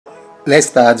Let's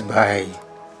start by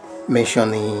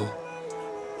mentioning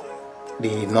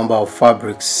the number of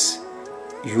fabrics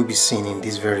you'll be seeing in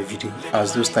this very video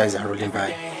as those styles are rolling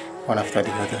by one after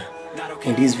the other.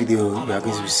 In this video, you are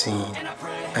going to be seeing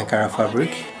Ankara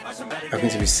fabric, you are going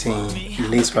to be seeing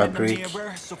lace fabric,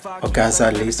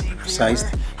 organza lace precise,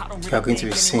 you are going to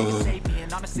be seeing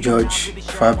George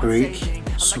fabric,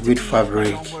 suede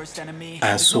fabric,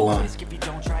 and so on.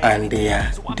 And they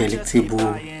are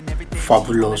delectable,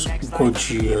 fabulous,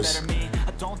 gorgeous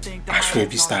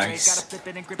Asoebi styles.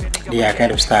 They are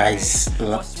kind of styles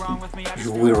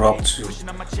you wear up to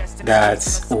that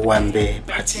Owambe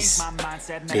parties.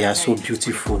 They are so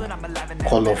beautiful,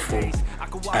 colorful,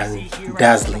 and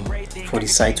dazzling for the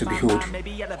sight to behold.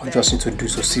 You just need to do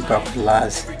so, sit back,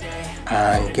 relax,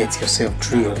 and get yourself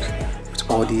thrilled with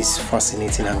all these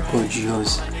fascinating and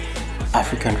gorgeous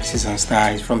African dresses and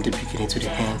styles from the beginning to the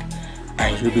end,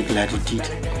 and you'll be glad you did.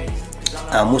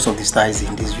 Most of the styles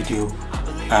in this video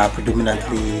are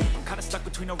predominantly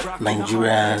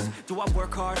Nigerian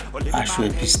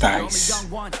Asoebi styles.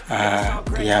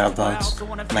 They are about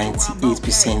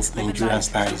 98% Nigerian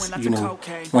styles. You know,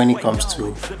 when it comes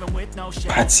to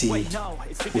party,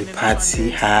 we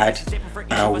party hard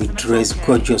and we dress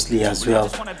gorgeously as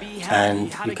well,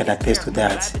 and you can attest to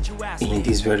that in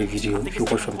this very video if you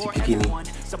watch from the beginning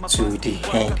to the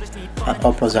end. And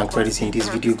all applause and credits in this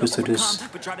video goes to those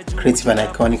creative and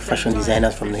iconic fashion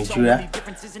designers from Nigeria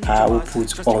who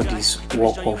put all this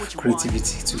work of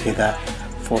creativity together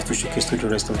for us to showcase to the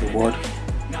rest of the world.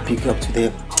 Big up to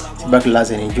them. Sit back, relax,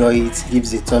 and enjoy it. Give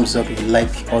it a thumbs up if you like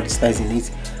all the styles in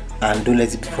it, and don't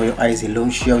let it be for your eyes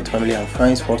alone. Share with family and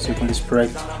friends for us to openly spread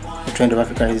the trend of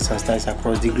African dresses and styles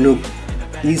across the globe.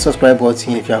 Hit the subscribe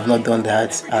button if you have not done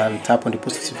that, and tap on the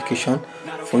post notification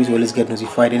for you to always get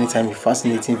notified anytime a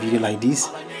fascinating video like this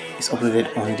is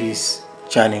uploaded on this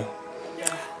channel.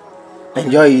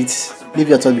 Enjoy it. Leave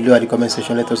your thoughts below at the comment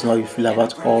section. Let us know how you feel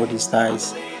about all these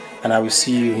styles, and I will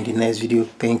see you in the next video.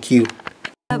 Thank you.